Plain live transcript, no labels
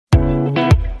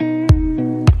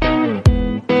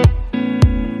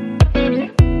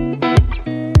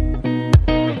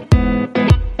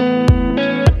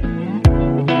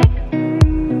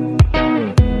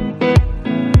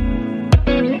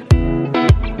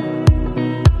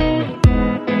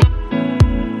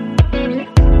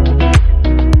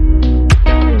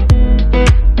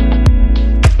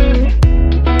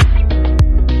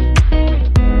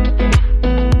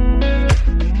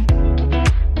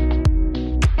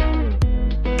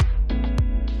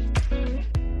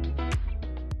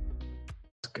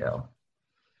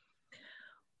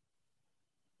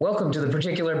Welcome to the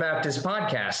Particular Baptist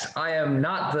Podcast. I am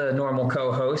not the normal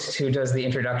co-host who does the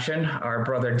introduction. Our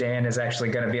brother Dan is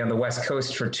actually going to be on the West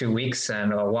Coast for 2 weeks,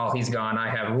 and while he's gone, I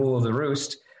have rule of the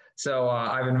roost. So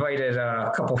I've invited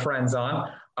a couple friends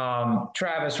on.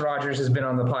 Travis Rogers has been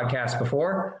on the podcast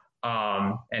before,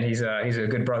 and he's a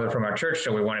good brother from our church,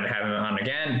 so we wanted to have him on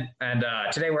again. And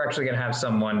today we're actually going to have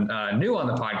someone new on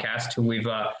the podcast who we've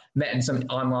met in some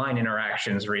online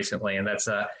interactions recently, and that's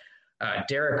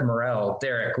Derek Morell.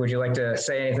 Derek, would you like to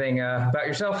say anything about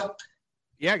yourself?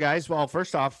 Yeah, guys. Well,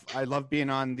 first off, I love being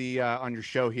on the on your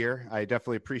show here. I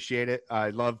definitely appreciate it. I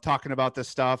love talking about this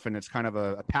stuff, and it's kind of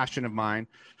a passion of mine.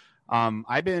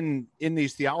 I've been in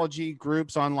these theology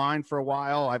groups online for a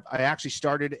while. I actually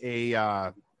started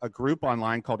a group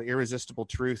online called Irresistible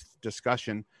Truth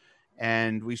Discussion,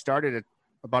 and we started it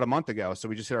about a month ago. So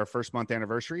we just hit our first month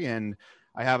anniversary, and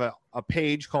I have a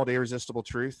page called Irresistible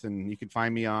Truth, and you can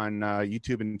find me on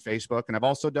YouTube and Facebook. And I've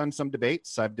also done some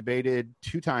debates. I've debated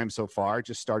 2 times so far,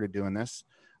 just started doing this,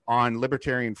 on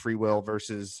libertarian free will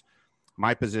versus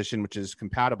my position, which is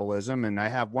compatibilism. And I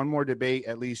have one more debate,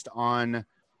 at least on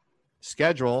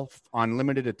schedule, on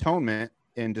limited atonement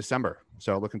in December.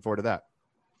 So looking forward to that.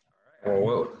 All right.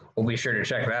 Well, we'll be sure to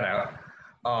check that out.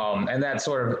 And that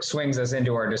sort of swings us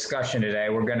into our discussion today.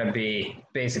 We're going to be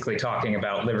basically talking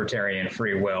about libertarian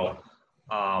free will.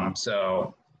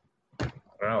 So, I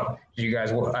don't know. Do you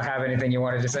guys have anything you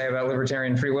wanted to say about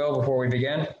libertarian free will before we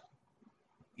begin?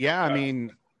 Yeah, I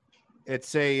mean,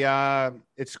 it's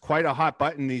quite a hot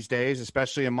button these days,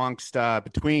 especially amongst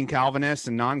between Calvinists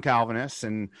and non-Calvinists.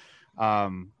 And,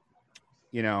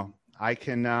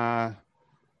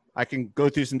 I can go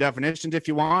through some definitions if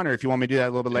you want, or if you want me to do that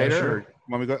a little bit later. Sure. Or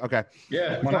want me to go? Okay.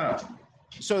 Yeah, why not?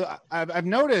 So I've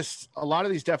noticed a lot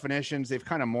of these definitions, they've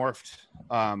kind of morphed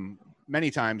many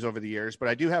times over the years, but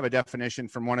I do have a definition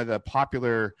from one of the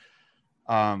popular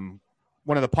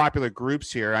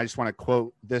groups here. I just want to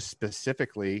quote this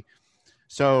specifically.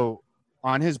 So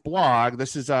on his blog,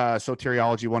 this is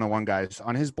Soteriology 101, guys.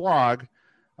 On his blog,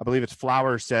 I believe it's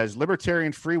Flowers, says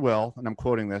libertarian free will, and I'm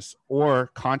quoting this, or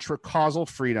contra-causal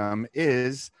freedom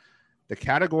is the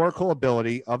categorical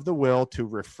ability of the will to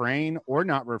refrain or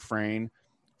not refrain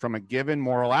from a given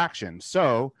moral action.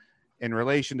 So in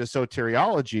relation to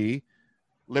soteriology,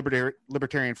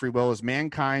 libertarian free will is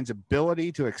mankind's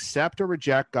ability to accept or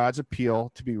reject God's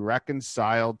appeal to be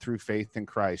reconciled through faith in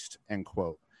Christ, end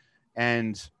quote.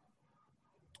 And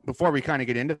before we kind of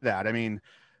get into that, I mean,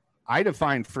 I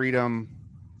define freedom.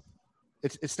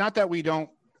 It's not that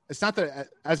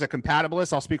as a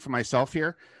compatibilist, I'll speak for myself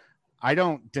here. I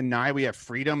don't deny we have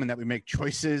freedom and that we make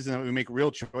choices and that we make real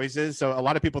choices. So a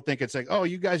lot of people think it's like, oh,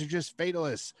 you guys are just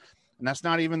fatalists. And that's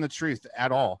not even the truth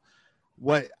at all.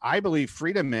 What I believe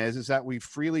freedom is that we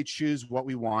freely choose what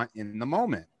we want in the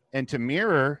moment. And to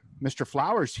mirror Mr.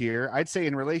 Flowers here, I'd say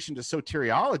in relation to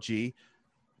soteriology,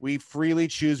 we freely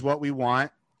choose what we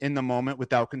want in the moment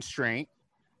without constraint.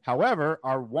 However,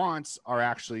 our wants are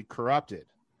actually corrupted.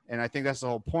 And I think that's the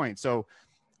whole point. So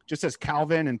just as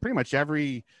Calvin and pretty much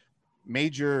every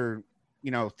major,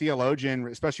 theologian,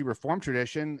 especially Reformed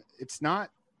tradition,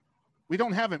 we do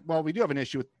have an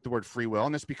issue with the word free will,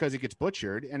 and it's because it gets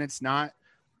butchered and it's not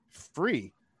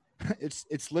free.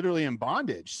 It's literally in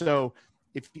bondage. So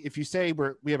if you say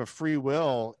we have a free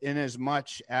will in as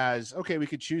much as, okay, we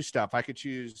could choose stuff. I could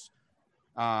choose,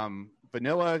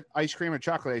 vanilla ice cream or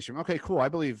chocolate ice cream. Okay, cool. I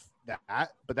believe that,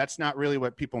 but that's not really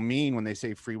what people mean when they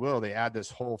say free will. They add this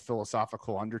whole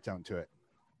philosophical undertone to it.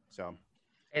 So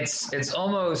it's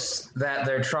almost that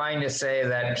they're trying to say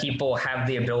that people have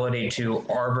the ability to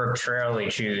arbitrarily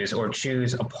choose or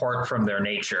choose apart from their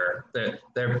nature.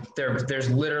 There's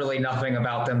literally nothing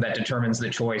about them that determines the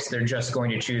choice. They're just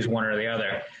going to choose one or the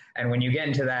other. And when you get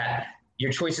into that,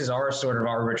 your choices are sort of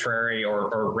arbitrary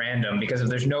or random, because if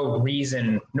there's no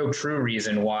true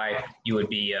reason why you would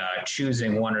be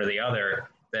choosing one or the other,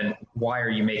 then why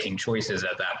are you making choices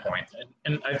at that point?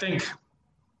 And I think,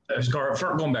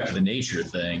 going back to the nature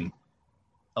thing,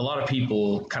 a lot of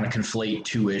people kind of conflate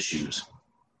 2 issues.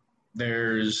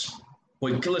 Let's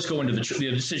go into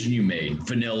the decision you made,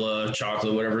 vanilla,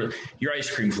 chocolate, whatever, your ice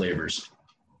cream flavors.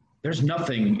 There's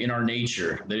nothing in our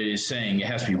nature that is saying it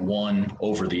has to be one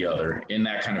over the other. In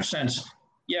that kind of sense,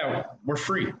 yeah, we're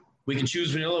free. We can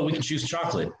choose vanilla, we can choose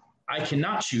chocolate. I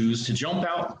cannot choose to jump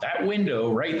out that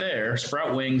window right there,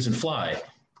 sprout wings and fly,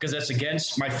 because that's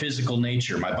against my physical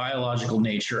nature, my biological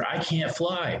nature. I can't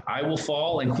fly. I will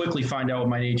fall and quickly find out what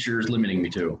my nature is limiting me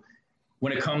to.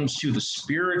 When it comes to the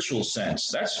spiritual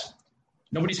sense,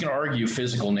 nobody's going to argue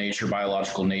physical nature,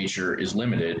 biological nature is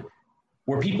limited.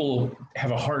 Where people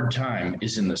have a hard time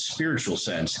is in the spiritual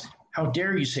sense. how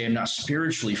dare you say I'm not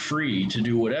spiritually free to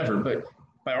do whatever? But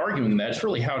by arguing that, it's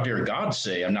really how dare God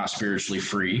say I'm not spiritually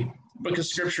free, because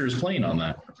Scripture is plain on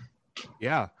that.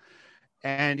 Yeah.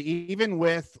 And even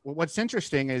with what's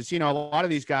interesting is, a lot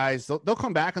of these guys, they'll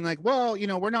come back and like, well,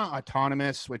 we're not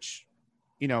autonomous, which,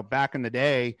 back in the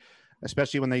day,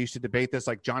 especially when they used to debate this,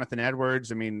 like Jonathan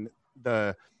Edwards, I mean,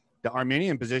 the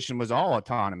Arminian position was all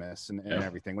autonomous and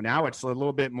everything. Well, now it's a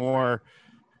little bit more,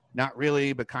 not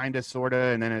really, but kind of, sort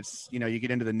of. And then it's, you get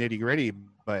into the nitty gritty,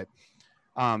 but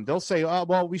they'll say, oh,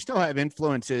 well, we still have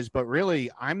influences, but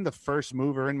really I'm the first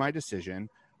mover in my decision.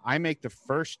 I make the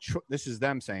first this is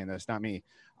them saying this, not me.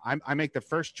 I make the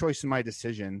first choice in my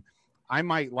decision. I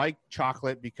might like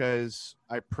chocolate because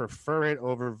I prefer it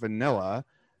over vanilla.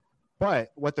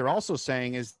 But what they're also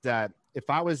saying is that if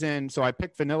I was so I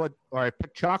picked vanilla or I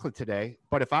picked chocolate today,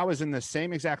 but if I was in the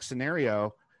same exact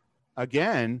scenario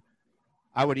again,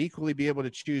 I would equally be able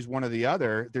to choose one or the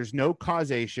other. There's no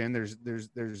causation.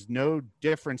 There's no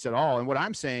difference at all. And what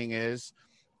I'm saying is,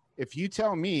 if you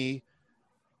tell me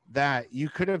that you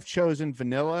could have chosen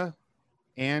vanilla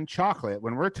and chocolate,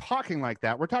 when we're talking like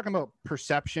that, we're talking about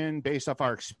perception based off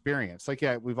our experience. Like,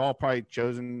 yeah, we've all probably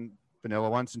chosen vanilla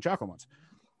once and chocolate once.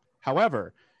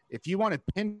 However, if you want to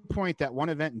pinpoint that one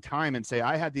event in time and say,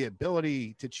 I had the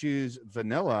ability to choose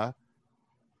vanilla,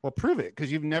 well, prove it, because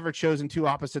you've never chosen two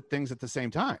opposite things at the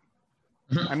same time.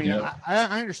 I mean,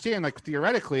 I understand, like,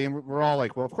 theoretically, and we're all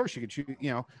like, well, of course you could choose,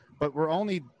 but we're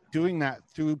only doing that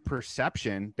through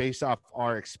perception based off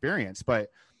our experience.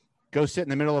 But go sit in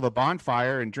the middle of a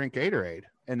bonfire and drink Gatorade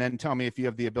and then tell me if you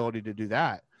have the ability to do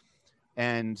that.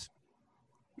 And,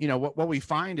 what we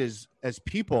find is, as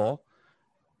people,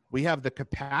 we have the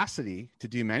capacity to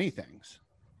do many things.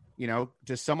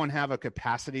 Does someone have a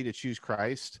capacity to choose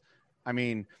Christ? I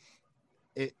mean,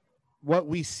 what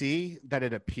we see that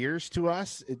it appears to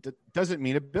us, it doesn't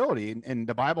mean ability. And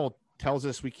the Bible tells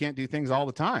us we can't do things all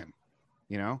the time.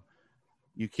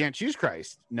 You can't choose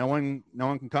Christ. No one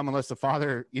can come unless the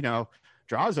Father,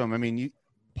 draws them. I mean,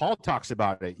 Paul talks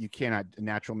about it. You cannot, a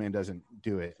natural man doesn't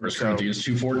do it. 1 Corinthians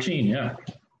 2:14. Yeah.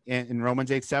 And in Romans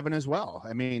 8:7 as well.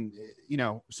 I mean,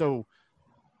 so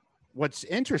what's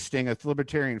interesting with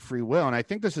libertarian free will, and I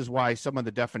think this is why some of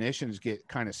the definitions get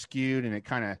kind of skewed and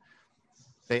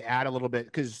they add a little bit,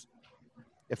 because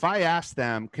if I ask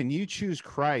them, can you choose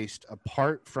Christ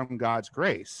apart from God's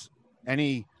grace?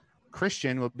 Any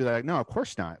Christian will be like, no, of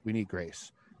course not. We need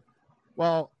grace.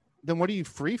 Well, then what are you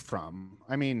free from?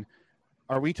 I mean,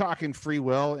 are we talking free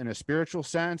will in a spiritual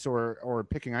sense or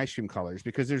picking ice cream colors?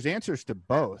 Because there's answers to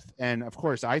both. And of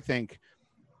course, I think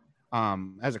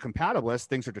as a compatibilist,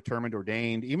 things are determined,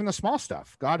 ordained, even the small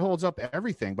stuff. God holds up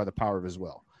everything by the power of his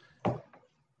will.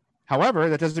 However,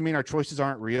 that doesn't mean our choices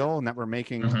aren't real and that we're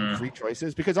making free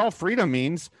choices, because all freedom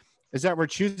means is that we're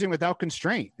choosing without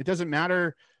constraint. It doesn't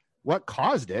matter what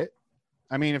caused it.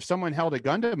 I mean, if someone held a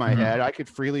gun to my head, I could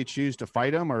freely choose to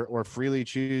fight him or freely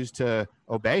choose to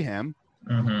obey him.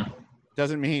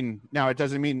 Doesn't mean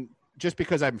just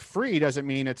because I'm free doesn't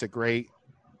mean it's a great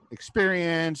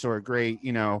experience or a great,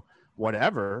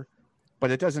 whatever,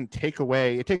 but it takes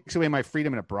away my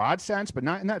freedom in a broad sense, but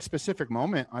not in that specific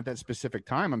moment at that specific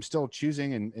time. I'm still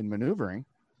choosing and maneuvering.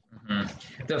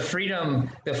 The freedom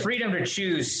to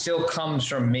choose still comes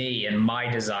from me and my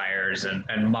desires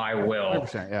and my will.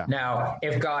 Yeah. Now,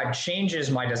 if God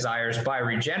changes my desires by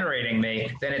regenerating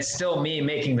me, then it's still me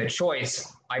making the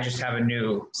choice. I just have a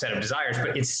new set of desires,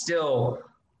 but it's still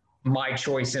my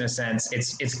choice in a sense.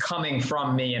 It's coming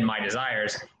from me and my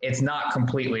desires. It's not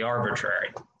completely arbitrary.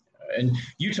 And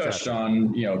you touched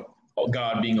on,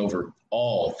 God being over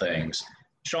all things.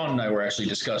 Sean and I were actually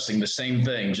discussing the same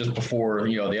thing just before,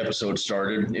 the episode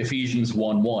started, Ephesians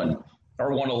 1:1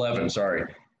 or 1:11, sorry.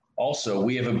 Also,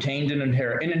 we have obtained an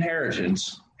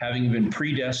inheritance, having been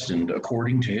predestined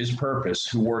according to his purpose,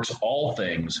 who works all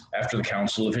things after the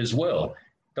counsel of his will.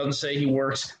 Doesn't say he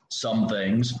works some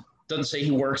things. Doesn't say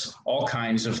he works all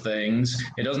kinds of things.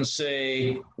 It doesn't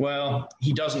say, well,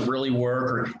 he doesn't really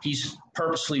work or he's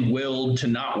purposely willed to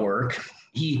not work.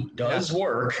 He does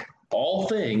work all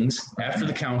things after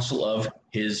the counsel of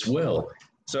his will.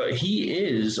 So he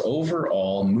is over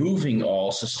all, moving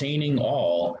all, sustaining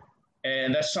all.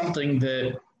 And that's something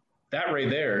that right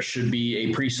there should be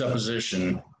a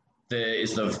presupposition that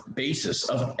is the basis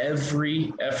of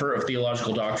every effort of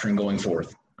theological doctrine going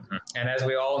forth. And as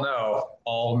we all know,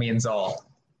 all means all.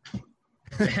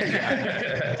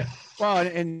 Well,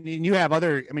 and you have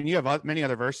many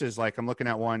other verses. Like I'm looking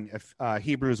at one,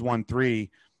 Hebrews 1:3.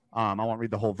 I won't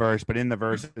read the whole verse, but in the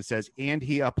verse it says, and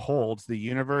he upholds the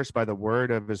universe by the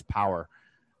word of his power.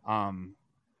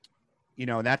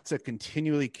 that's a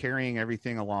continually carrying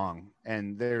everything along.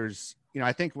 And there's,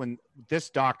 I think when this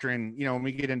doctrine, when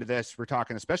we get into this, we're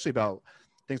talking especially about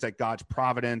things like God's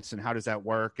providence and how does that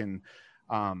work. And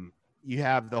you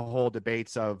have the whole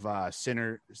debates of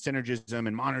synergism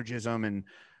and monergism. And,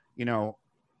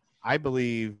 I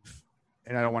believe,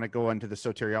 and I don't want to go into the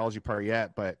soteriology part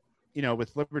yet, but,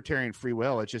 with libertarian free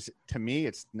will, it's just, to me,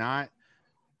 it's not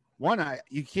one,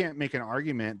 you can't make an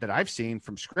argument that I've seen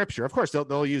from scripture. Of course,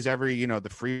 they'll use every, the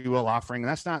free will offering.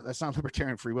 That's not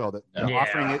libertarian free will.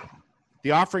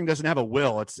 The offering doesn't have a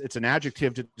will. It's an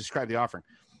adjective to describe the offering.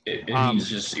 It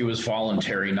means it was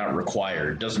voluntary, not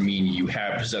required. Doesn't mean you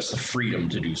possess the freedom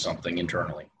to do something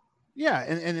internally. Yeah,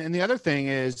 and the other thing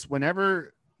is,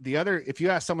 if you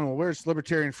ask someone, well, where's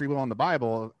libertarian free will in the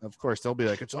Bible? Of course, they'll be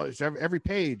like, it's every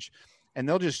page, and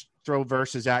they'll just throw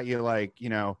verses at you like,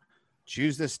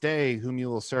 choose this day whom you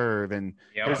will serve, and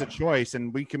there's a choice,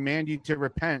 and we command you to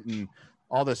repent, and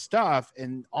all this stuff,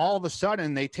 and all of a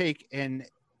sudden they take an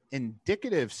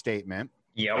indicative statement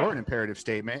or an imperative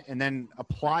statement and then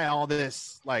apply all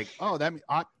this like, oh, that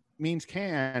means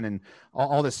can, and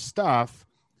all this stuff,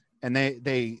 and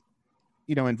they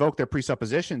invoke their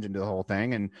presuppositions into the whole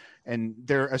thing, and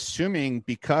they're assuming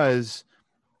because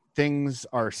things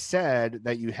are said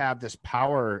that you have this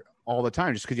power all the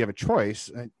time just because you have a choice,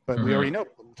 but we already know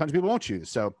tons of people won't choose,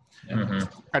 so it's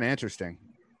kind of interesting.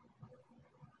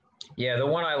 Yeah, the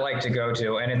one I like to go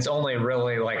to, and it's only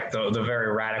really like the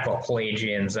very radical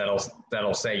Pelagians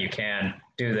that'll say you can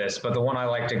do this, but the one I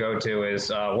like to go to is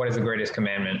what is the greatest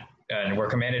commandment? And we're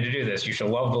commanded to do this: you shall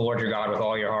love the Lord your God with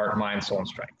all your heart, mind, soul, and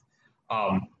strength.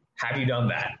 Have you done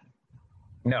that?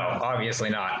 No, obviously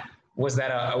not. Was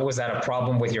that a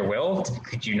problem with your will?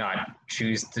 Could you not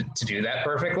choose to do that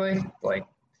perfectly? Like,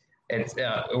 it's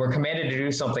we're commanded to do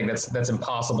something that's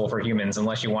impossible for humans,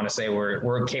 unless you want to say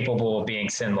we're capable of being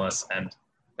sinless, and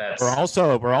that's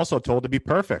we're also told to be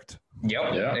perfect.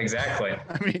 Yep. Yeah. Exactly.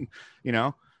 I mean,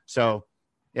 so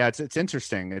yeah, it's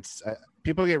interesting. It's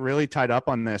people get really tied up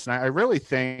on this, and I really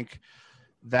think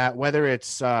that whether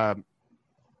it's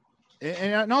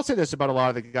and I'll say this about a lot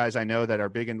of the guys I know that are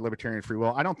big in libertarian free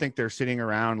will. I don't think they're sitting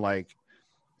around like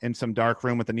in some dark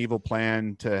room with an evil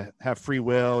plan to have free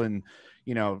will and,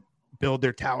 build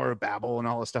their Tower of Babel and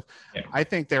all this stuff. Yeah. I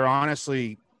think they're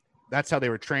honestly, that's how they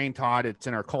were trained, taught. It's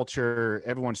in our culture.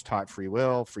 Everyone's taught free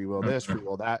will this, free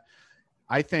will that.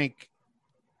 I think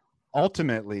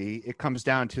ultimately it comes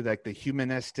down to like the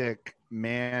humanistic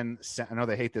I know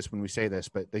they hate this when we say this,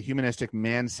 but the humanistic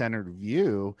man-centered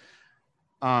view.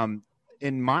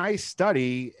 In my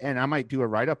study, and I might do a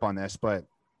write-up on this, but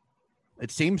it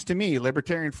seems to me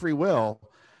libertarian free will,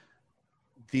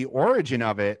 the origin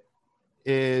of it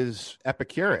is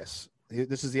Epicurus.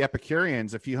 This is the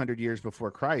Epicureans a few hundred years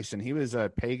before Christ, and he was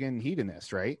a pagan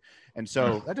hedonist, right? And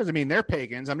so that doesn't mean they're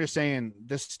pagans. I'm just saying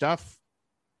this stuff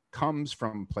comes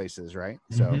from places, right?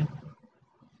 So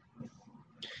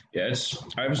yeah,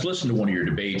 I was listening to one of your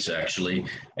debates actually,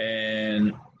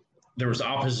 and there was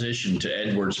opposition to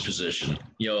Edward's position,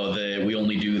 that we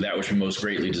only do that which we most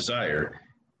greatly desire.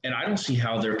 And I don't see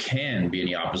how there can be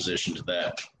any opposition to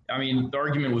that. I mean, the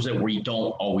argument was that we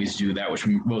don't always do that which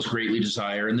we most greatly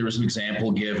desire. And there was an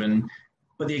example given,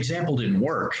 but the example didn't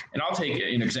work. And I'll take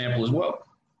an example as well.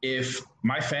 If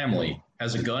my family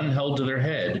has a gun held to their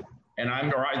head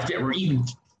and or even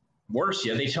worse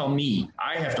yet, they tell me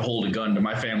I have to hold a gun to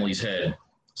my family's head.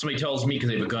 Somebody tells me because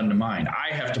they have a gun to mine,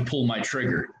 I have to pull my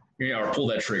trigger. Or pull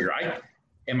that trigger.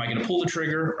 Am I going to pull the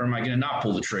trigger or am I going to not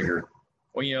pull the trigger?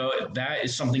 Well, that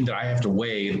is something that I have to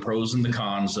weigh the pros and the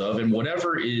cons of, and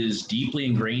whatever is deeply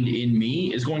ingrained in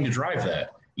me is going to drive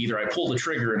that. Either I pull the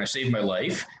trigger and I save my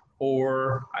life,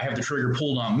 or I have the trigger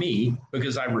pulled on me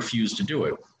because I refuse to do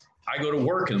it. I go to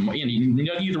work and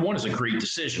either one is a great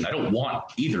decision. I don't want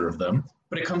either of them,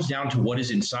 but it comes down to what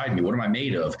is inside me. What am I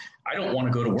made of? I don't want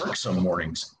to go to work some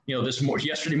mornings.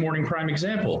 Yesterday morning, prime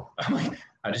example. I'm like,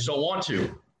 I just don't want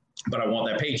to, but I want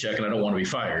that paycheck and I don't want to be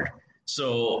fired.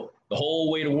 So the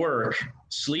whole way to work,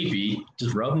 sleepy,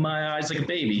 just rubbing my eyes like a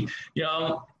baby,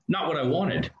 not what I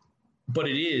wanted, but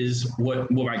it is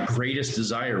what my greatest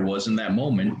desire was in that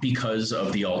moment because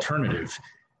of the alternative.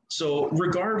 So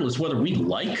regardless whether we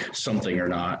like something or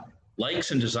not,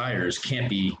 likes and desires can't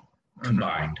be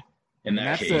combined in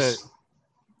that case.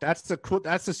 That's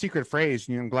the secret phrase.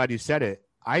 I'm glad you said it.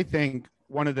 I think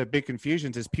one of the big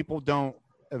confusions is people don't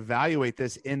evaluate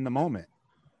this in the moment.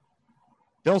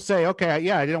 They'll say, okay,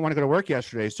 yeah, I didn't want to go to work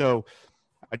yesterday, so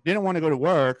I didn't want to go to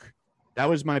work. That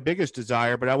was my biggest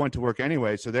desire, but I went to work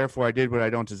anyway, so therefore I did what I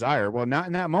don't desire. Well, not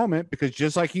in that moment, because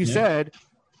just like you said,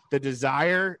 the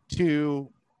desire to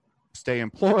stay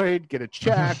employed, get a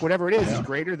check, whatever it is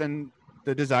greater than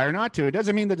the desire not to. It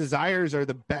doesn't mean the desires are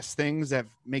the best things that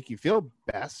make you feel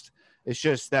best. It's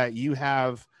just that you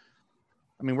have,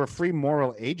 I mean, we're free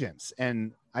moral agents.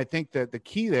 And I think that the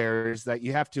key there is that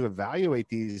you have to evaluate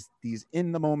these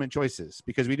in the moment choices,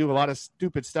 because we do a lot of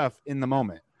stupid stuff in the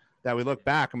moment that we look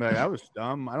back and be like, that was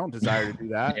dumb. I don't desire to do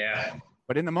that. Yeah.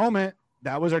 But in the moment,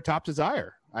 that was our top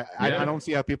desire. I don't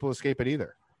see how people escape it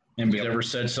either. And we never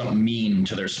said something mean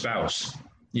to their spouse,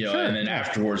 you know, and then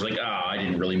afterwards, like, I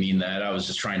didn't really mean that. I was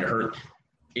just trying to hurt.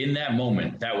 In that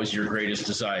moment, that was your greatest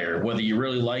desire. Whether you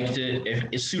really liked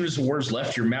it, as soon as the words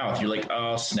left your mouth, you're like,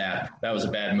 oh, snap, that was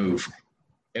a bad move.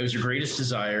 It was your greatest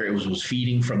desire. It was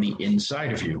feeding from the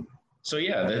inside of you. So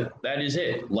yeah, that is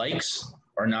it. Likes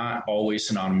are not always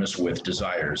synonymous with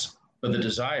desires, but the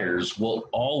desires will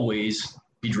always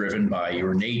be driven by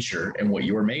your nature and what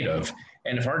you are made of.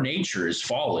 And if our nature is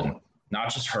fallen,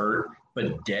 not just hurt,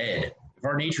 but dead, if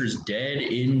our nature is dead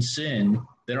in sin,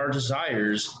 then our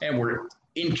desires, and we're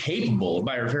incapable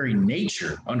by our very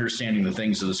nature understanding the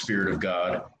things of the Spirit of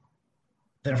God,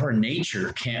 then if our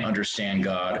nature can't understand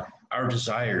God, our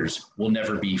desires will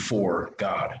never be for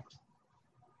God.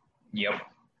 Yep.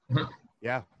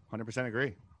 Yeah, 100%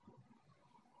 agree.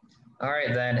 All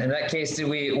right, then. In that case, do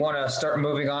we want to start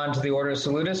moving on to the Ordo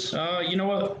Salutis? You know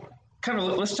what? Kind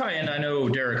of, let's tie in. I know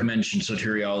Derek mentioned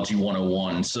Soteriology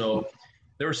 101. So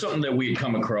there was something that we had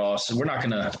come across, and we're not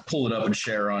going to pull it up and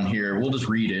share on here. We'll just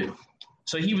read it.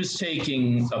 So he was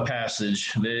taking a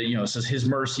passage that, you know, says, his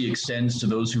mercy extends to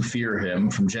those who fear him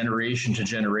from generation to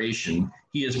generation.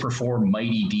 He has performed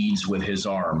mighty deeds with his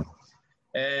arm.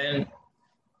 And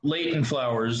Leighton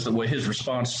Flowers, his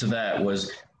response to that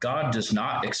was, God does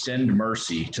not extend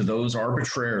mercy to those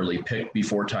arbitrarily picked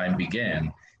before time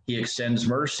began. He extends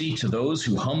mercy to those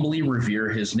who humbly revere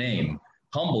his name.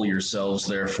 Humble yourselves,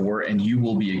 therefore, and you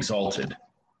will be exalted.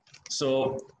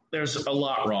 So there's a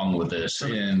lot wrong with this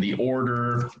in the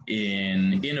order,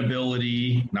 in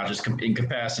inability, not just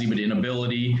incapacity, but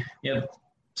inability. Yeah.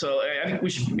 So I think we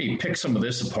should maybe pick some of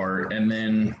this apart, and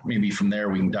then maybe from there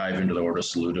we can dive into the Ordo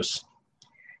Salutis.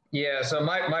 Yeah, so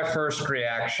my first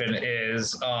reaction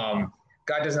is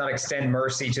God does not extend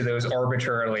mercy to those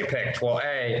arbitrarily picked. Well,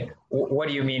 what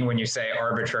do you mean when you say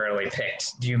arbitrarily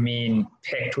picked? Do you mean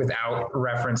picked without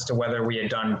reference to whether we had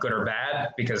done good or bad?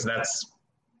 Because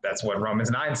that's what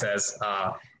Romans 9 says.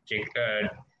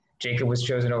 Jacob was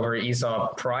chosen over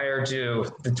Esau prior to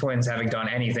the twins having done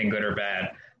anything good or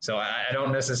bad. So I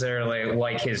don't necessarily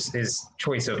like his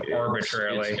choice of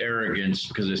arbitrarily. It's arrogance,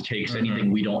 because it takes anything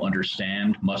we don't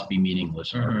understand must be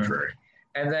meaningless and arbitrary.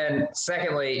 And then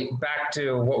secondly, back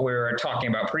to what we were talking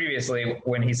about previously,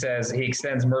 when he says he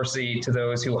extends mercy to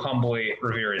those who humbly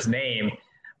revere his name,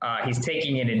 he's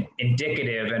taking it in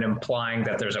indicative and implying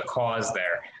that there's a cause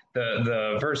there.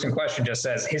 The verse in question just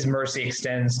says his mercy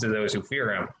extends to those who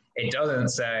fear him. It doesn't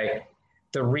say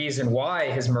the reason why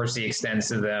his mercy extends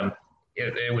to them,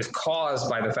 it was caused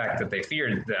by the fact that they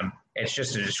feared them. It's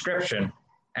just a description.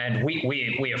 And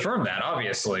we affirm that,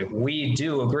 obviously. We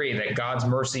do agree that God's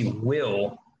mercy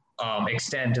will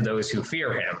extend to those who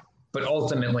fear him. But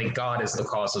ultimately, God is the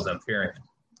cause of them fearing him.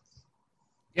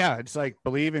 Yeah, it's like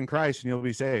believe in Christ and you'll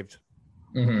be saved.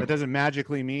 That doesn't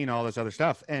magically mean all this other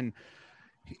stuff. And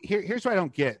here's what I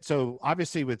don't get. So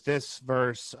obviously with this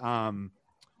verse, I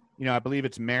believe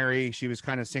it's Mary. She was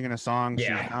kind of singing a song.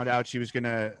 Yeah. She found out she was going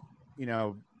to,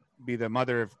 be the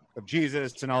mother of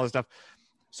Jesus and all this stuff.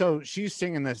 So she's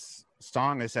singing this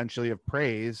song essentially of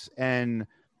praise. And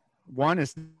one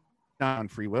is not on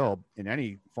free will in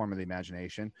any form of the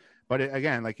imagination. But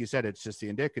again, like you said, it's just the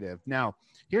indicative. Now,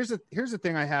 here's the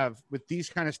thing I have with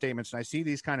these kind of statements, and I see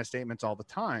these kind of statements all the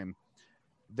time.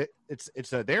 That it's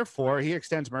a therefore he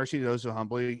extends mercy to those who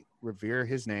humbly revere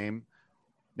his name.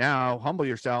 Now humble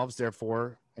yourselves,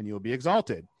 therefore, and you will be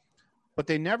exalted. But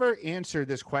they never answer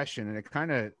this question, and it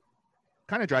kind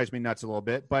of drives me nuts a little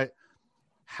bit. But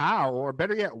how, or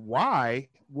better yet, why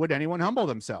would anyone humble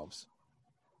themselves?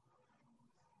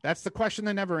 That's the question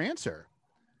they never answer.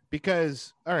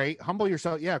 Because, all right, humble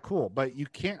yourself. Yeah, cool. But you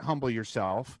can't humble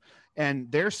yourself.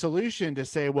 And their solution to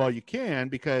say, well, you can,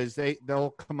 because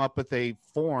they'll come up with a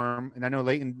form. And I know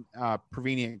Leighton,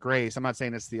 prevenient grace. I'm not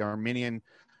saying it's the Arminian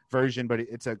version, but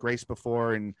it's a grace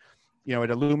before, and,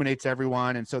 it illuminates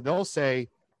everyone. And so they'll say,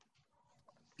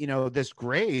 this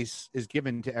grace is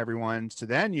given to everyone. So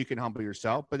then you can humble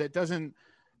yourself, but it doesn't,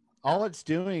 all it's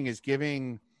doing is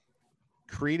giving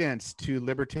credence to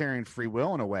libertarian free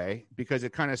will in a way, because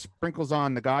it kind of sprinkles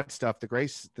on the God stuff, the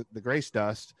grace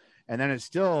dust. And then it's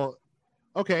still,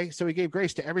 okay, so he gave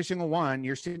grace to every single one.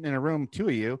 You're sitting in a room, two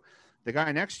of you. the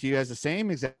guy next to you has the same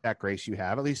exact grace you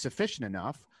have, at least sufficient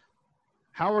enough.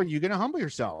 How are you going to humble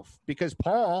yourself? Because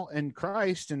Paul and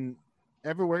Christ and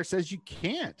everywhere says you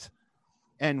can't.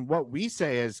 And what we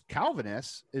say as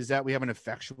Calvinists is that we have an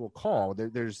effectual call.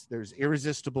 There's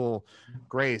irresistible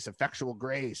grace, effectual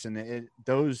grace. And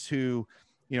those who,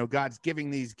 God's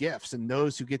giving these gifts, and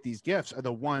those who get these gifts are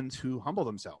the ones who humble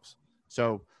themselves.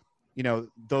 So,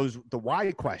 the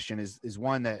why question is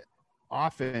one that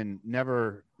often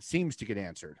never seems to get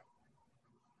answered.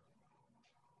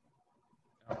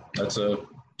 That's a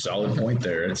solid point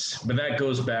there. But that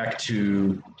goes back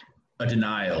to a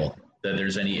denial that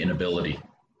there's any inability.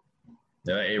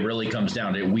 It really comes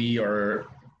down to we are,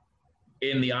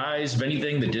 in the eyes of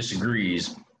anything that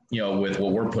disagrees, with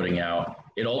what we're putting out,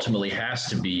 it ultimately has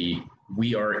to be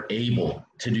we are able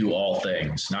to do all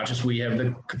things. Not just we have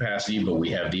the capacity, but we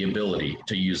have the ability,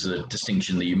 to use the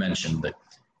distinction that you mentioned.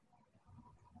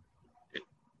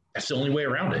 That's the only way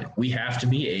around it. We have to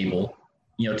be able,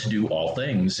 to do all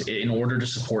things in order to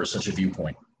support such a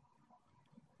viewpoint.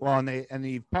 Well, and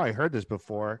you've probably heard this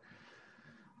before,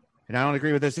 and I don't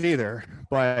agree with this either,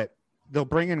 but they'll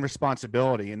bring in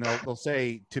responsibility, and they'll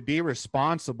say to be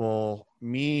responsible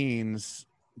means,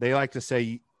 they like to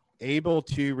say, able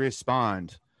to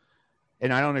respond.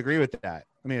 And I don't agree with that.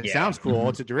 I mean, it sounds cool. Mm-hmm.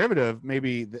 It's a derivative.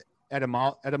 Maybe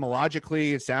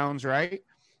etymologically it sounds right,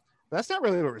 but that's not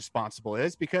really what responsible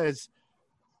is, because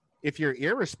if you're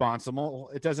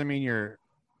irresponsible, it doesn't mean you're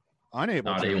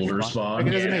able to respond.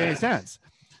 It doesn't make any sense.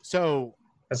 So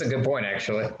that's a good point,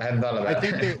 actually. I hadn't thought of that. I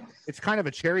think that it's kind of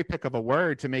a cherry pick of a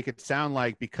word to make it sound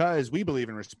like, because we believe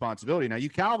in responsibility. Now, you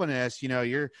Calvinists,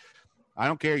 I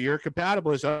don't care, you're a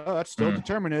compatibilist. Oh, that's still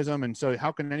determinism. And so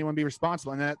how can anyone be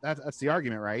responsible? And that's the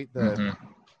argument, right? The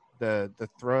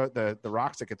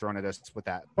rocks that get thrown at us with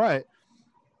that. But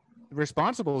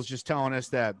responsible is just telling us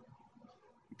that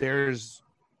there's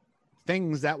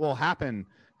things that will happen,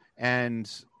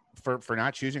 and for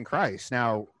not choosing Christ.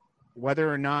 Now,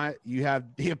 whether or not you have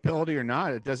the ability or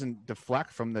not, it doesn't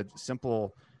deflect from the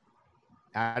simple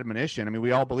admonition. I mean,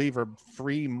 we all believe we're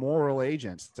free moral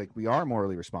agents. It's like we are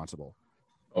morally responsible.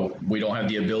 Oh, we don't have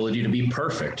the ability to be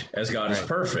perfect as God is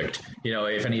perfect.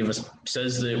 If any of us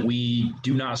says that we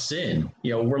do not sin,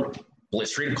 we're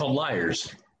straight up called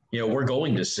liars. We're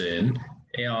going to sin,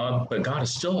 but God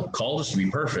has still called us to be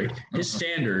perfect. His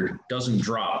standard doesn't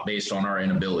drop based on our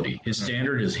inability. His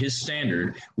standard is his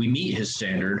standard. We meet his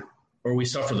standard, or we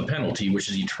suffer the penalty, which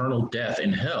is eternal death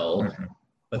in hell.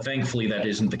 But thankfully, that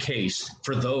isn't the case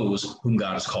for those whom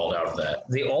God has called out of that.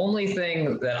 The only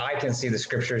thing that I can see the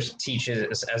scriptures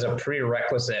teaches as a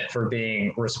prerequisite for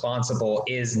being responsible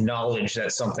is knowledge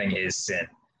that something is sin.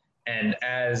 And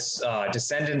as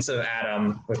descendants of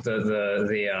Adam, with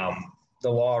the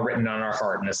law written on our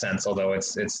heart in a sense, although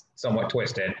it's somewhat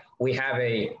twisted, we have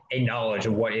a knowledge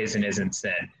of what is and isn't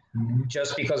sin.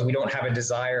 Just because we don't have a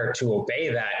desire to obey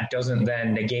that doesn't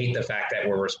then negate the fact that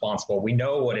we're responsible. We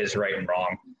know what is right and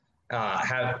wrong.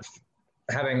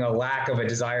 Having a lack of a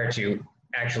desire to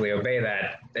actually obey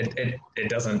that, it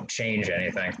doesn't change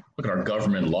anything. Look at our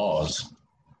government laws.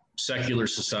 Secular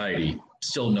society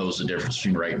still knows the difference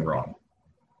between right and wrong.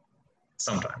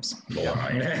 Sometimes. Well,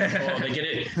 they get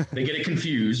it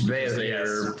confused because they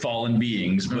are fallen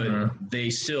beings, but they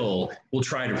still will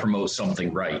try to promote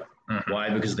something right. Why?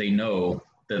 Because they know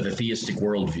that the theistic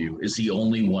worldview is the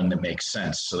only one that makes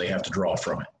sense, so they have to draw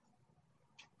from it.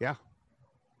 Yeah,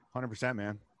 100%,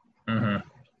 man.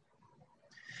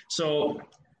 So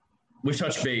we've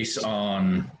touched base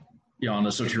on the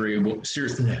soteriology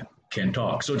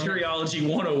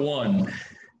 101.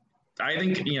 I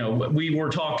think, we were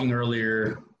talking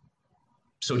earlier,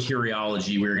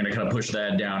 soteriology, we were going to kind of push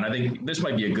that down. I think this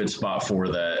might be a good spot for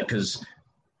that, because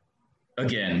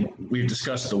again, we've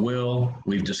discussed the will,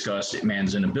 we've discussed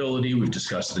man's inability, we've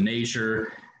discussed the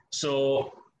nature.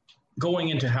 So going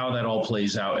into how that all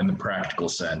plays out in the practical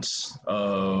sense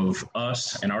of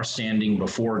us and our standing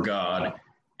before God,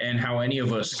 and how any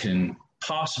of us can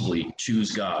possibly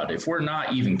choose God. If we're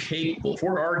not even capable, if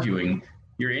we're arguing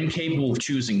you're incapable of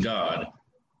choosing God,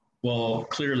 well,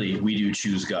 clearly we do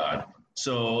choose God.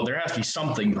 So there has to be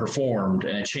something performed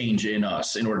and a change in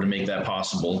us in order to make that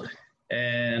possible.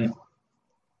 And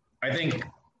I think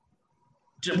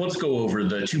let's go over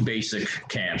the two basic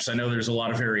camps. I know there's a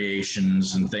lot of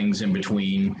variations and things in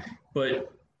between,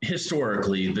 but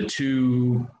historically, the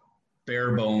two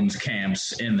bare bones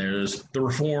camps in there's the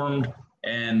Reformed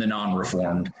and the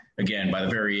non-Reformed. Again, by the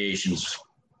variations,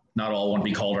 not all want to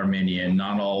be called Arminian,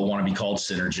 not all want to be called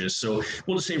synergist. So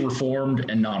we'll just say Reformed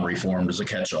and non-Reformed as a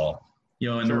catch-all.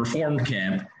 In the Reformed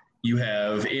camp, you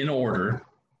have in order,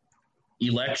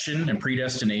 election and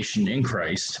predestination in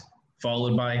Christ,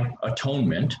 followed by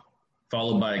atonement,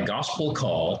 followed by gospel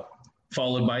call,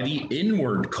 followed by the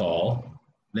inward call,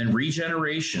 then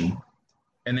regeneration,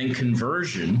 and then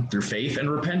conversion through faith and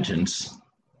repentance,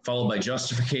 followed by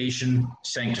justification,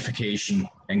 sanctification,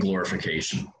 and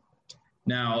glorification.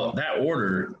 Now, that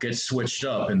order gets switched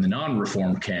up in the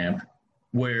non-reformed camp,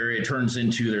 where it turns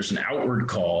into there's an outward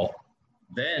call,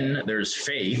 then there's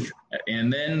faith,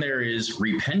 and then there is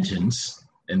repentance,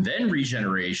 and then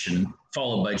regeneration,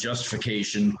 followed by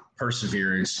justification,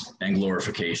 perseverance, and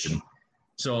glorification.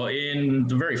 So in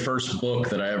the very first book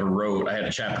that I ever wrote, I had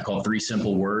a chapter called 3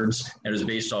 Simple Words, and it was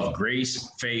based off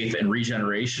grace, faith, and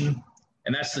regeneration.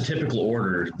 And that's the typical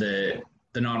order that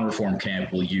the non-reformed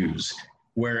camp will use.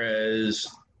 Whereas,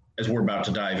 as we're about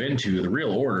to dive into, the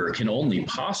real order can only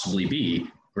possibly be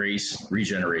grace,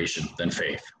 regeneration, then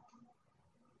faith.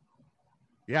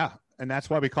 Yeah, and that's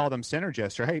why we call them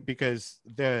synergists, right? Because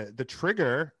the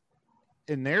trigger,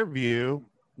 in their view,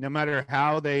 no matter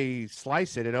how they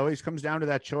slice it, it always comes down to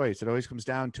that choice. It always comes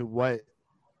down to what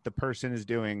the person is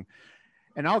doing.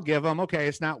 And I'll give them, okay,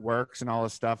 it's not works and all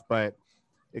this stuff, but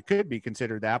it could be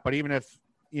considered that. But even if,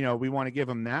 we want to give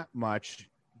them that much,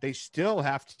 they still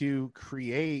have to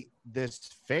create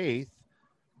this faith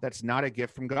that's not a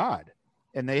gift from God.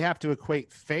 And they have to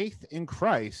equate faith in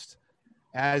Christ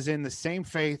as in the same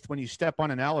faith when you step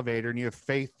on an elevator and you have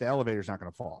faith, the elevator's not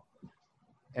going to fall.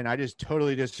 And I just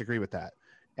totally disagree with that.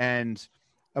 And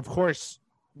of course,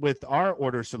 with our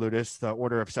order salutis, the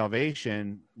order of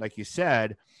salvation, like you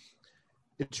said,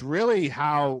 it's really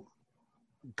how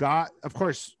God, of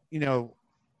course,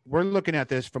 we're looking at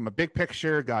this from a big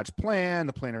picture, God's plan,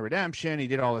 the plan of redemption. He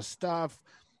did all this stuff.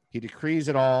 He decrees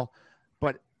it all.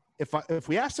 But if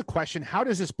we ask the question, how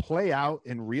does this play out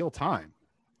in real time?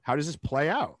 How does this play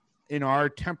out in our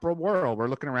temporal world? We're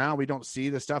looking around. We don't see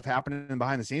the stuff happening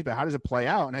behind the scenes, but how does it play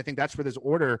out? And I think that's where this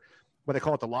order, what they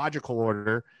call it, the logical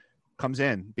order, comes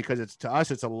in, because it's, to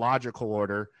us, it's a logical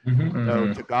order.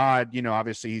 So to God,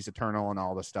 obviously he's eternal and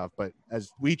all this stuff. But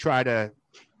as we try to,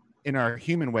 in our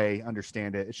human way,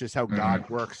 understand it, it's just how God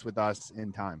works with us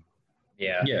in time.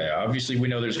 Yeah. Obviously, we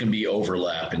know there's going to be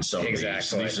overlap in some of these.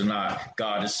 These are not,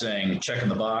 God is saying, check in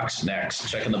the box, next,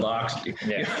 check in the box.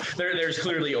 Yeah. There's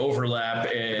clearly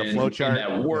overlap in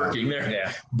that working there.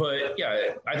 Yeah. But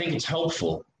I think it's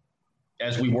helpful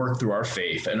as we work through our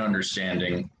faith and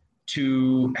understanding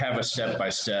to have a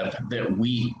step-by-step that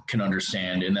we can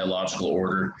understand in that logical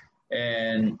order.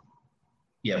 And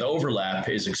the overlap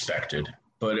is expected.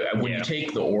 But when you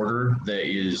take the order that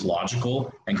is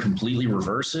logical and completely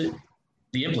reverse it,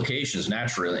 the implication is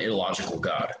naturally an illogical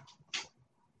God.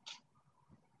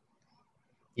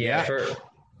 Yeah,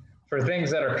 for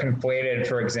things that are conflated,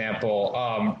 for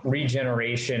example,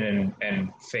 regeneration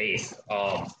and faith,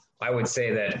 I would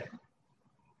say that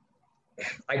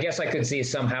I guess I could see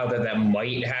somehow that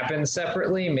might happen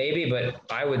separately, maybe, but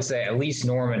I would say at least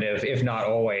normative, if not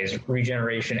always,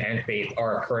 regeneration and faith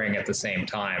are occurring at the same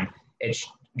time. It's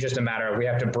just a matter of we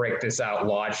have to break this out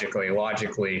logically.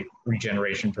 Logically,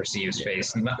 regeneration perceives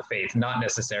faith, not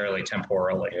necessarily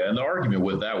temporally. Yeah, and the argument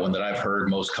with that one that I've heard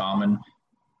most common,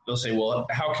 they'll say, well,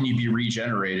 how can you be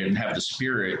regenerated and have the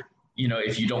Spirit,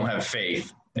 if you don't have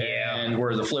faith? Yeah. And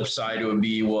where the flip side would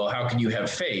be, well, how can you have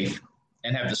faith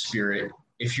and have the Spirit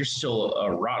if you're still a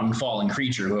rotten, fallen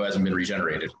creature who hasn't been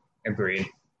regenerated? Agreed.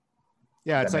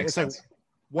 Yeah, it's like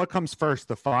what comes first,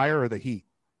 the fire or the heat?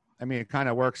 I mean, it kind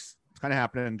of works. It's kind of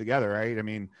happening together, right? I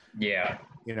mean,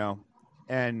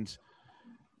 and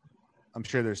I'm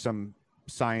sure there's some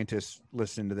scientists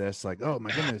listening to this like, oh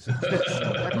my goodness, it's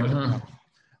this.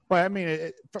 But I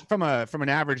mean, from an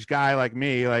average guy like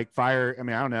me, like fire, I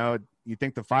mean, I don't know, you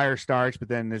think the fire starts, but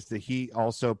then there's the heat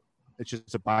also, it's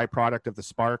just a byproduct of the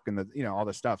spark and the, all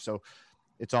this stuff. So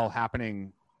it's all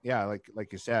happening. Yeah.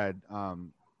 Like you said,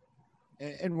 and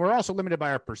we're also limited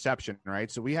by our perception, right?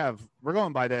 So we're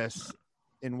going by this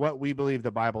in what we believe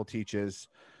the Bible teaches,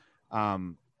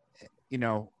 and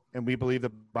we believe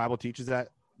the Bible teaches that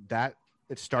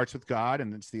it starts with God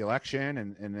and it's the election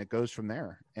and it goes from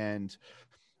there. And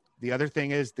the other thing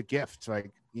is the gift,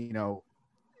 like,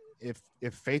 if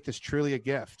faith is truly a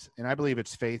gift, and I believe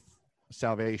it's faith,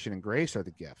 salvation, and grace are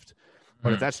the gift,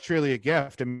 but if that's truly a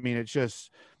gift, I mean, it's just,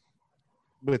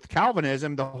 with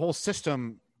Calvinism, the whole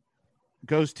system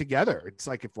goes together. It's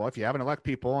like, if you haven't elect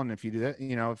people and if you do that,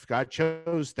 if God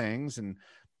chose things, and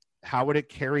how would it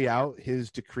carry out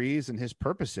his decrees and his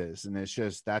purposes? And it's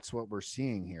just, that's what we're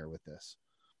seeing here with this.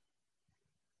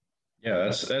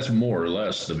 Yeah, that's more or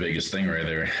less the biggest thing right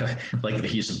there. Like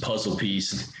he's a puzzle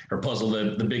piece or puzzle.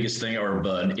 The biggest thing, or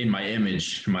in my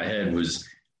image, in my head, was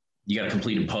you got a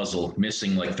completed puzzle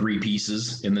missing like 3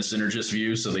 pieces in the synergist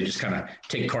view. So they just kind of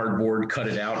take cardboard, cut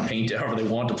it out, and paint it however they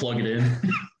want to plug it in.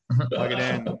 Plug it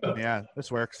in. Yeah,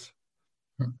 this works.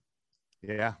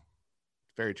 Yeah,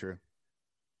 very true.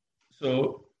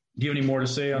 So do you have any more to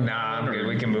say on that? Nah,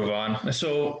 we can move on.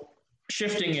 So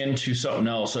shifting into something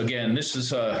else. Again, this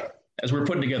is as we're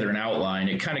putting together an outline,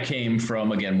 it kind of came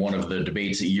from, again, one of the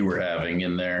debates that you were having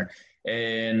in there,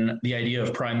 and the idea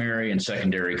of primary and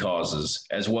secondary causes,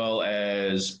 as well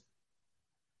as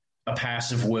a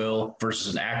passive will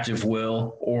versus an active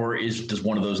will, or does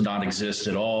one of those not exist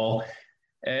at all?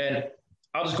 And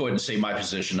I'll just go ahead and say my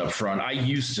position up front. I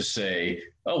used to say,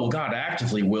 oh, well, God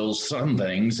actively wills some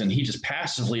things and he just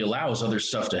passively allows other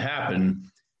stuff to happen.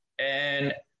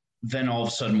 And then all of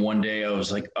a sudden one day I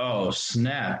was like, oh,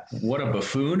 snap, what a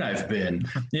buffoon I've been.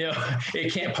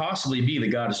 It can't possibly be that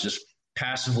God is just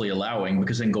passively allowing,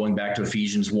 because then going back to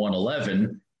Ephesians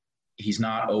 1:11, he's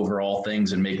not over all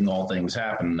things and making all things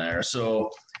happen there.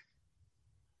 So,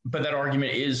 but that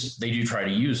argument is, they do try to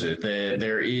use it, that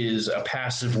there is a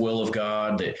passive will of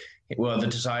God, that, well, the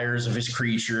desires of his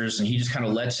creatures, and he just kind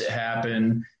of lets it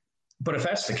happen. But if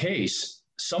that's the case,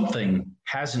 something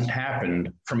hasn't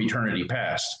happened from eternity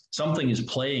past. Something is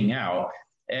playing out.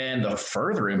 And the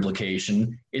further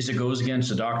implication is it goes against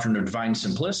the doctrine of divine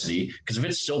simplicity, because if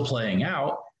it's still playing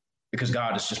out, because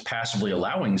God is just passively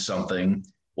allowing something,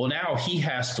 well, now he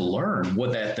has to learn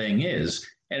what that thing is.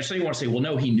 And if you want to say, well,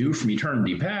 no, he knew from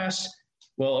eternity past,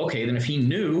 well, okay, then if he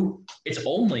knew, it's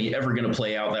only ever going to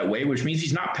play out that way, which means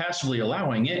he's not passively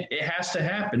allowing it. It has to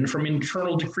happen from an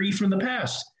eternal decree from the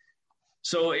past.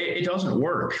 So it doesn't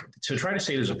work. To try to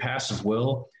say there's a passive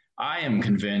will, I am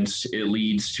convinced it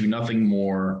leads to nothing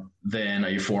more than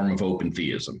a form of open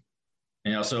theism.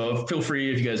 So feel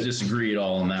free if you guys disagree at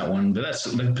all on that one, but that's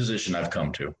the position I've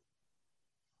come to.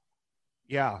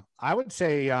 Yeah, I would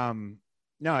say,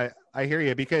 no, I hear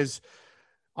you, because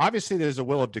obviously there's a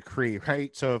will of decree,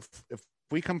 right? So if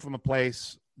we come from a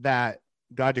place that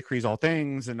God decrees all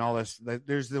things and all this,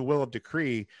 there's the will of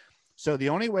decree. So the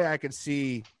only way I could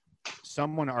see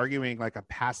someone arguing like a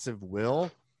passive will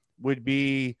would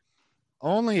be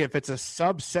only if it's a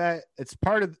subset. It's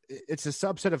a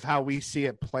subset of how we see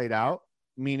it played out,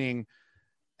 meaning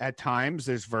at times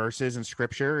there's verses in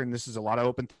scripture, and this is a lot of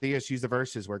open theists use the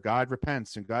verses where God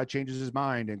repents and God changes his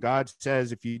mind and God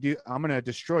says, if you do, I'm going to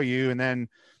destroy you. And then,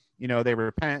 they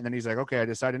repent, and then he's like, okay, I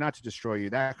decided not to destroy you,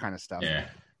 that kind of stuff. Yeah.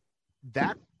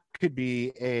 That could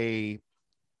be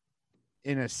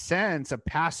in a sense, a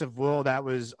passive will that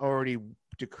was already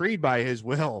decreed by his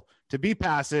will to be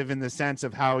passive in the sense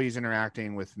of how he's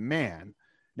interacting with man.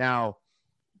 Now,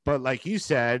 but like you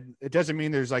said, it doesn't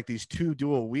mean there's like these two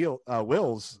dual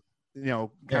wills,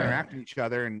 counteracting each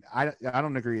other. And I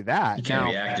don't agree with that. You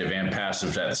can't be active and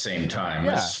passive at the same time.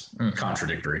 Yeah. That's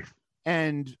contradictory.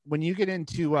 And when you get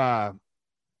into,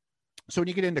 so when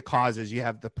you get into causes, you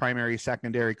have the primary,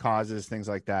 secondary causes, things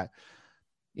like that.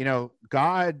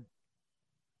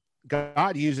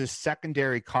 God uses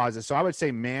secondary causes. So I would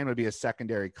say man would be a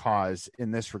secondary cause in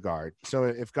this regard. So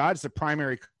if God's the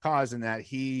primary cause in that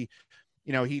he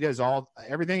does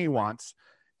everything he wants.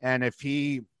 And if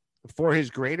he, for his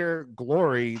greater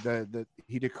glory,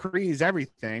 he decrees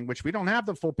everything, which we don't have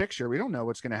the full picture. We don't know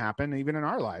what's going to happen even in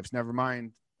our lives, never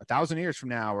mind 1,000 years from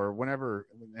now or whenever,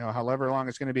 however long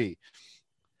it's going to be.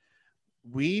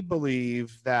 We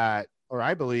believe that, or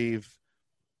I believe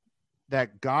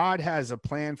that God has a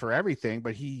plan for everything,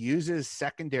 but he uses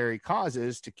secondary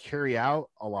causes to carry out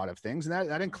a lot of things. And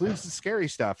that includes the scary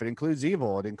stuff. It includes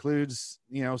evil. It includes,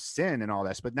 sin and all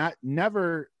this, but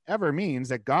never ever means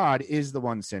that God is the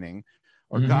one sinning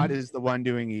or God is the one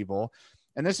doing evil.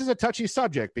 And this is a touchy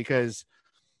subject because,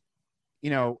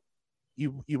 you're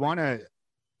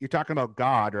talking about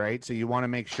God, right? So you want to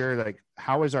make sure, like,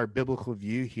 how is our biblical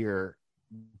view here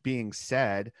being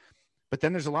said? But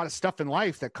then there's a lot of stuff in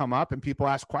life that come up and people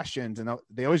ask questions, and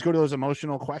they always go to those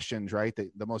emotional questions, right?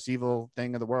 The most evil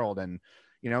thing of the world. And,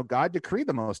 God decreed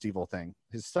the most evil thing,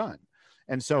 his son.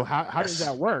 And so how does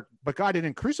that work? But God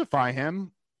didn't crucify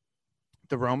him.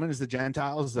 The Romans, the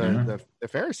Gentiles, the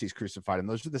Pharisees crucified him.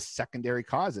 Those are the secondary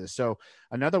causes. So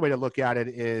another way to look at it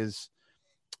is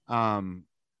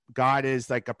God is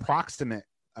like a proximate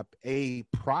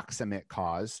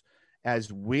cause,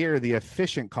 as we're the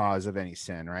efficient cause of any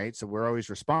sin, right? So we're always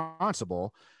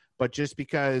responsible, but just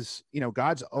because,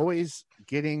 God's always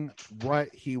getting what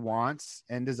he wants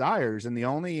and desires. And the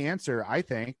only answer, I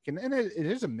think, and it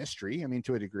is a mystery,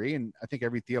 to a degree, and I think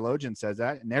every theologian says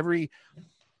that, and every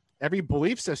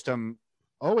belief system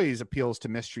always appeals to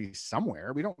mystery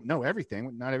somewhere. We don't know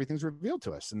everything. Not everything's revealed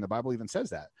to us. And the Bible even says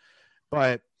that.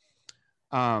 But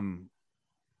the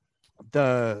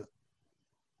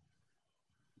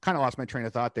kind of lost my train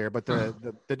of thought there, but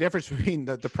the difference between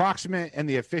the proximate and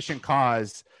the efficient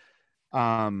cause,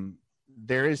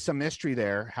 there is some mystery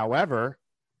there. However,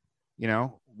 you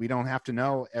know, we don't have to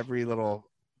know every little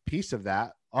piece of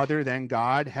that, other than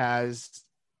God has,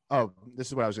 this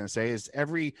is what I was going to say, is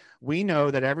we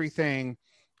know that everything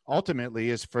ultimately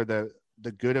is for the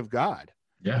good of God.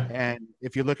 Yeah. And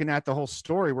if you're looking at the whole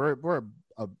story, we're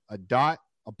a dot,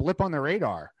 a blip on the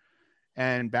radar,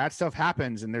 and bad stuff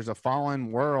happens, and there's a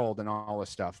fallen world and all this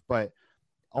stuff. But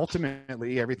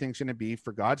ultimately, everything's going to be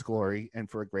for God's glory and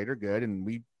for a greater good. And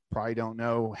we probably don't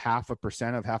know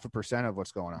 0.5% of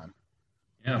what's going on.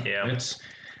 Yeah.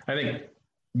 I think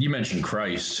you mentioned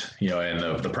Christ, you know, and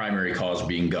the primary cause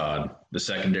being God, the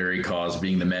secondary cause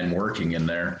being the men working in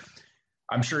there.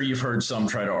 I'm sure you've heard some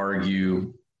try to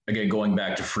argue, again, going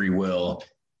back to free will,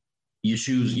 you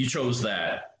chose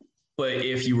that. But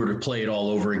if you were to play it all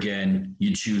over again,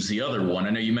 you'd choose the other one. I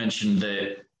know you mentioned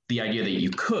that the idea that you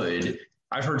could.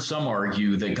 I've heard some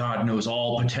argue that God knows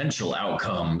all potential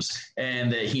outcomes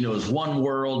and that he knows one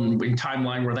world and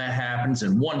timeline where that happens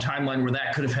and one timeline where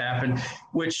that could have happened,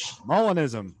 which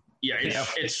Molinism. Yeah,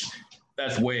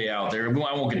 that's way out there.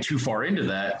 I won't get too far into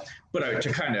that, but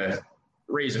to kind of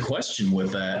raise a question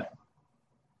with that,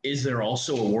 is there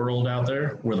also a world out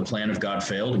there where the plan of God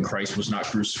failed and Christ was not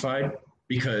crucified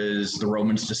because the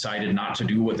Romans decided not to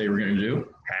do what they were going to do?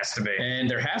 Has to be. And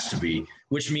there has to be,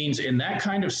 which means in that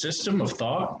kind of system of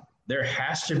thought, there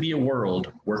has to be a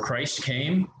world where Christ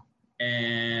came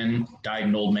and died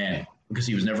an old man because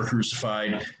he was never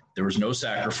crucified. There was no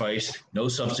sacrifice, no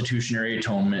substitutionary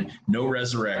atonement, no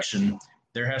resurrection.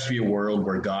 There has to be a world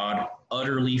where God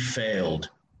utterly failed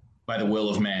by the will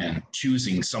of man,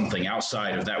 choosing something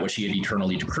outside of that which he had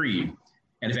eternally decreed.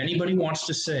 And if anybody wants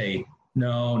to say,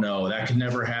 no, that could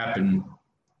never happen,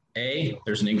 A,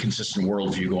 there's an inconsistent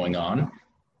worldview going on,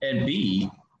 and B,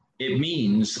 it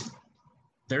means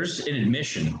there's an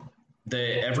admission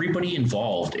that everybody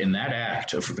involved in that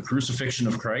act of the crucifixion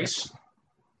of Christ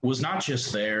was not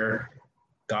just there.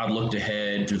 God looked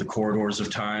ahead through the corridors of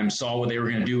time, saw what they were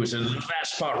going to do, and said, that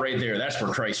spot right there, that's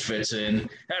where Christ fits in.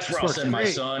 That's where I'll send my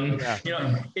son. Yeah. You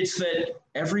know, it's that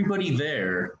everybody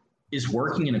there is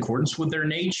working in accordance with their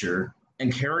nature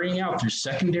and carrying out through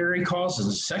secondary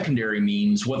causes, secondary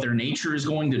means, what their nature is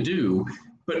going to do.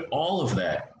 But all of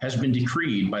that has been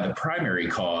decreed by the primary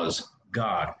cause,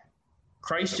 God.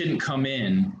 Christ didn't come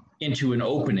into an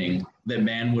opening that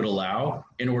man would allow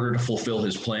in order to fulfill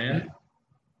his plan.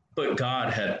 But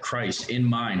God had Christ in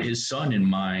mind, his son in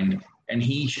mind, and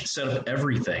he set up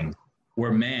everything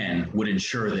where man would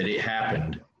ensure that it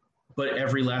happened. But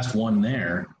every last one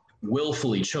there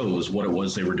willfully chose what it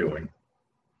was they were doing.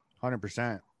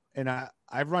 100%. And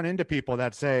I've run into people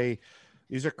that say,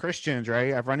 these are Christians,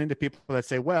 right? I've run into people that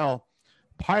say, well,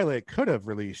 Pilate could have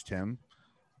released him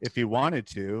if he wanted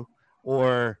to,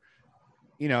 or,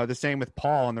 you know, the same with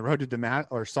Paul on the road to Damascus,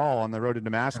 or Saul on the road to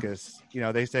Damascus. You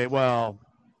know, they say, well,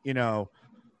 you know,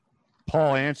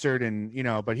 Paul answered, and, you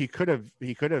know, but he could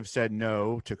have said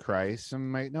no to Christ.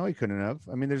 I'm like, no, he couldn't have.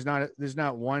 I mean, there's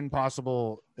not one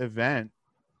possible event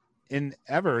in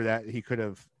ever that he could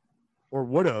have, or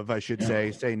would have, I should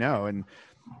say no. And,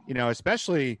 you know,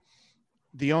 especially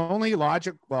the only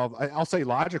logic, well, I'll say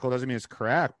logical doesn't mean it's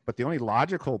correct, but the only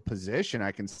logical position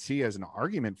I can see as an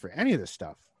argument for any of this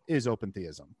stuff is open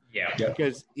theism. Yeah.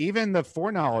 Because even the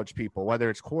foreknowledge people, whether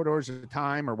it's corridors of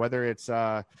time or whether it's,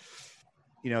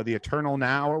 you know, the eternal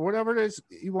now or whatever it is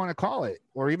you want to call it,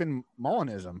 or even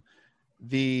Molinism,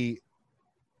 the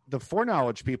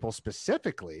foreknowledge people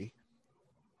specifically,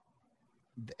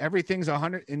 everything's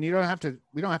 100, and we don't have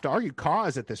to argue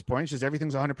cause at this point. It's just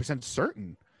everything's 100%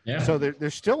 certain. Yeah. So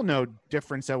there's still no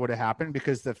difference that would have happened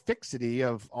because the fixity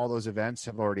of all those events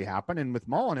have already happened. And with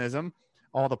Molinism,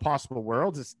 all the possible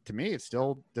worlds, to me, it's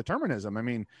still determinism. I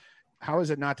mean, how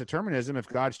is it not determinism if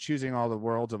God's choosing all the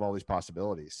worlds of all these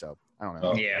possibilities? So I don't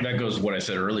know. That goes to what I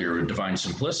said earlier with divine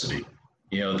simplicity.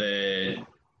 You know, that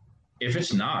if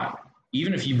it's not,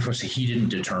 even if he didn't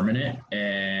determine it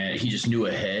and he just knew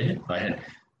ahead,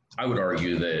 I would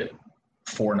argue that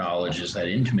foreknowledge is that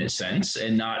intimate sense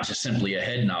and not just simply a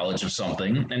head knowledge of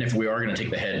something. And if we are going to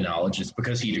take the head knowledge, it's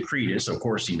because he decreed it. So of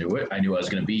course he knew it. I knew I was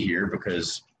going to be here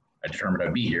because I determined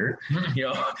I'd be here. You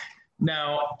know,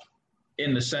 now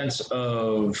in the sense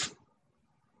of,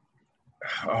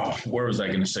 where was I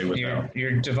going to say with that?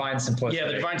 Your divine simplicity. Yeah,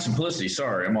 the divine simplicity.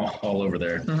 Sorry, I'm all over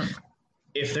there. Mm-hmm.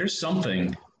 If there's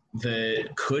something that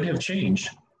could have changed,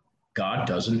 God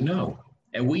doesn't know.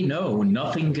 And we know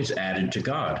nothing gets added to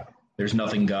God. There's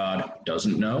nothing God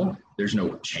doesn't know. There's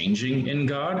no changing in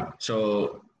God.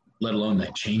 So let alone the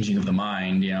changing of the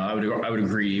mind, I would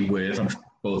agree with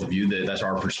both of you that that's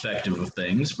our perspective of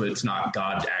things, but it's not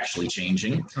God actually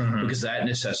changing, because that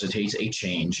necessitates a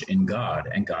change in God,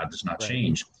 and God does not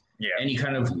change. Yeah. Any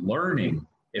kind of learning,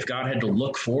 if God had to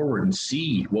look forward and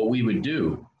see what we would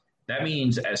do, that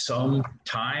means at some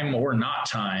time or not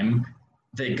time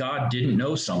that God didn't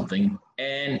know something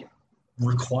and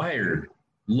required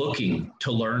looking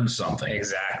to learn something.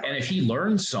 Exactly. And if he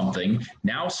learns something,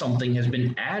 now something has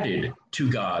been added to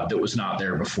God that was not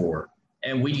there before.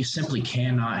 And we simply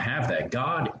cannot have that.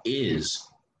 God is,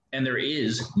 and there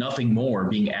is nothing more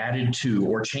being added to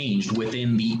or changed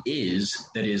within the is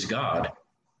that is God.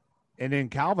 And in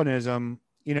Calvinism,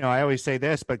 I always say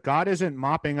this, but God isn't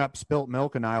mopping up spilt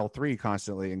milk in aisle 3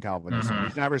 constantly in Calvinism.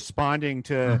 He's not responding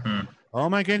to, oh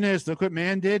my goodness, look what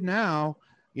man did now.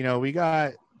 We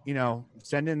got,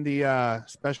 send in the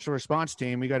special response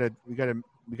team. We got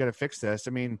to fix this.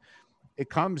 I mean, it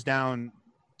comes down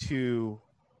to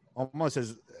almost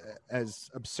as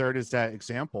absurd as that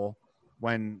example,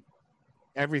 when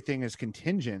everything is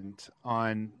contingent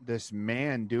on this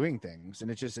man doing things. And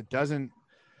it doesn't,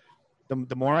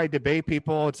 the more I debate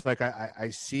people, it's like, I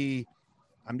see,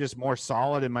 I'm just more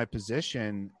solid in my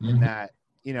position in that,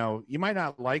 you might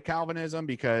not like Calvinism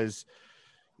because,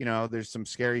 there's some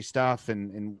scary stuff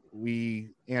and we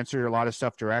answer a lot of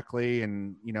stuff directly.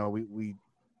 And, we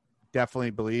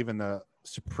definitely believe in the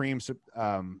supreme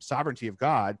sovereignty of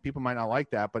God. People might not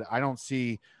like that, but I don't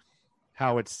see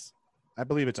how I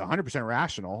believe it's 100%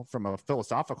 rational from a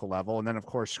philosophical level. And then of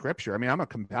course, scripture. I mean, I'm a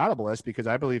compatibilist because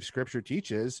I believe scripture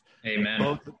teaches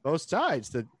both sides,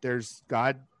 that there's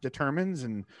God determines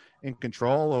and in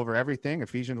control over everything,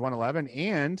 Ephesians 1:11,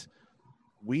 and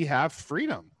we have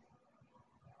freedom.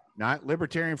 Not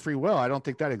libertarian free will. I don't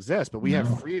think that exists, but we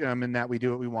have freedom in that we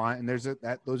do what we want. And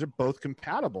those are both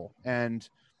compatible, and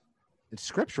it's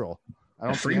scriptural. I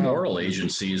don't free moral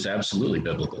agency is absolutely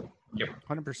biblical. Yep.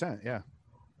 100%. Yeah.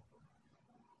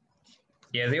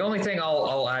 Yeah. The only thing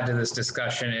I'll add to this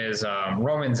discussion is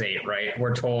Romans 8, right?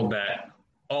 We're told that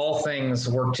all things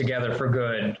work together for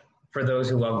good for those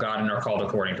who love God and are called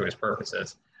according to his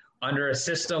purposes. Under a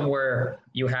system where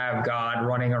you have God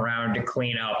running around to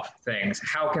clean up things,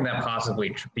 how can that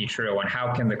possibly be true? And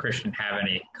how can the Christian have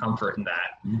any comfort in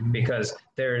that? Because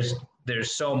there's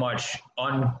so much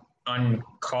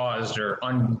uncaused or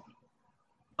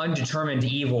undetermined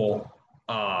evil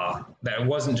that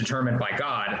wasn't determined by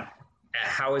God.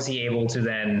 How is he able to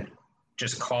then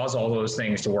just cause all those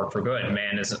things to work for good?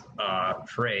 Man is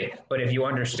free. But if you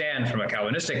understand from a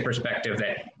Calvinistic perspective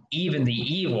that even the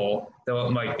evil, though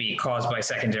it might be caused by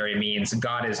secondary means,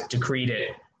 God has decreed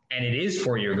it, and it is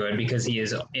for your good because he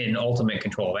is in ultimate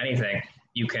control of anything.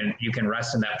 You can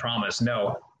rest in that promise.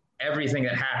 No, everything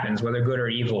that happens, whether good or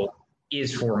evil,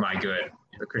 is for my good.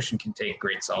 The Christian can take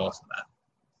great solace in that.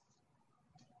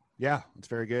 Yeah, it's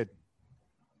very good.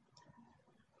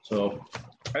 So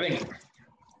I think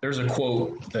there's a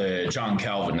quote that John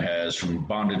Calvin has from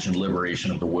Bondage and Liberation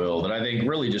of the Will that I think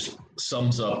really just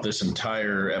sums up this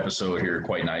entire episode here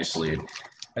quite nicely.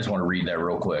 I just want to read that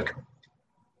real quick.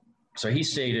 So he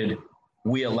stated,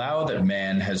 "We allow that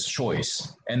man has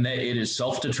choice and that it is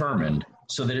self-determined,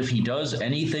 so that if he does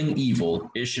anything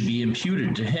evil, it should be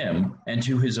imputed to him and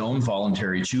to his own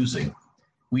voluntary choosing.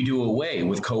 We do away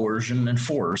with coercion and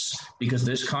force because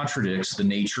this contradicts the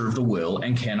nature of the will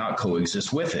and cannot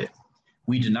coexist with it.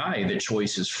 We deny that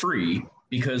choice is free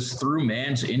because through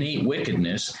man's innate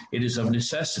wickedness, it is of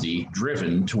necessity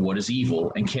driven to what is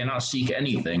evil and cannot seek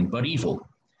anything but evil.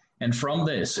 And from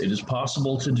this, it is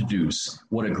possible to deduce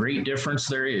what a great difference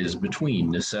there is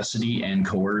between necessity and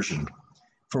coercion.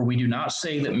 For we do not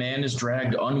say that man is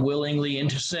dragged unwillingly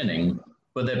into sinning,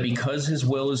 but that because his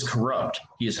will is corrupt,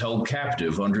 he is held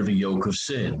captive under the yoke of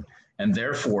sin, and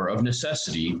therefore of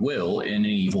necessity will in an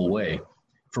evil way.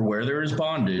 For where there is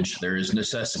bondage, there is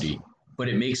necessity, but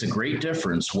it makes a great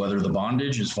difference whether the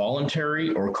bondage is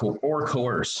voluntary or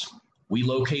coerced. We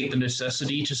locate the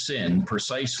necessity to sin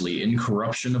precisely in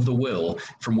corruption of the will,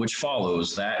 from which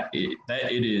follows that it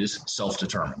is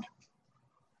self-determined."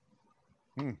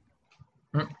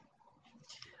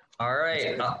 All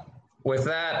right. With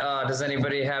that, does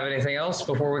anybody have anything else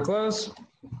before we close?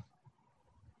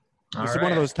 This is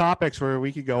one of those topics where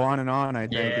we could go on and on. I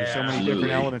think there's so many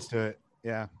different elements to it.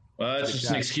 Yeah. Well, it's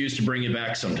just an excuse to bring you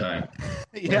back sometime.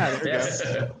 Yeah. There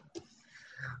we go.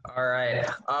 All right.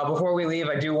 Before we leave,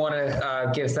 I do want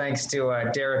to give thanks to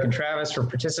Derek and Travis for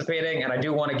participating, and I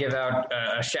do want to give out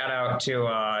a shout out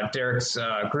to Derek's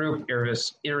group,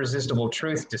 Irresistible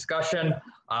Truth Discussion.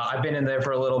 I've been in there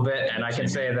for a little bit, and I can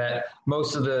say that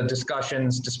most of the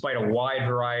discussions, despite a wide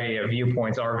variety of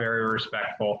viewpoints, are very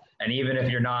respectful. And even if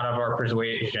you're not of our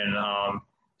persuasion,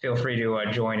 feel free to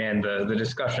join in. The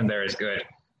discussion there is good.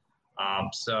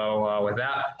 So with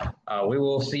that, we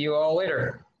will see you all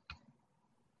later.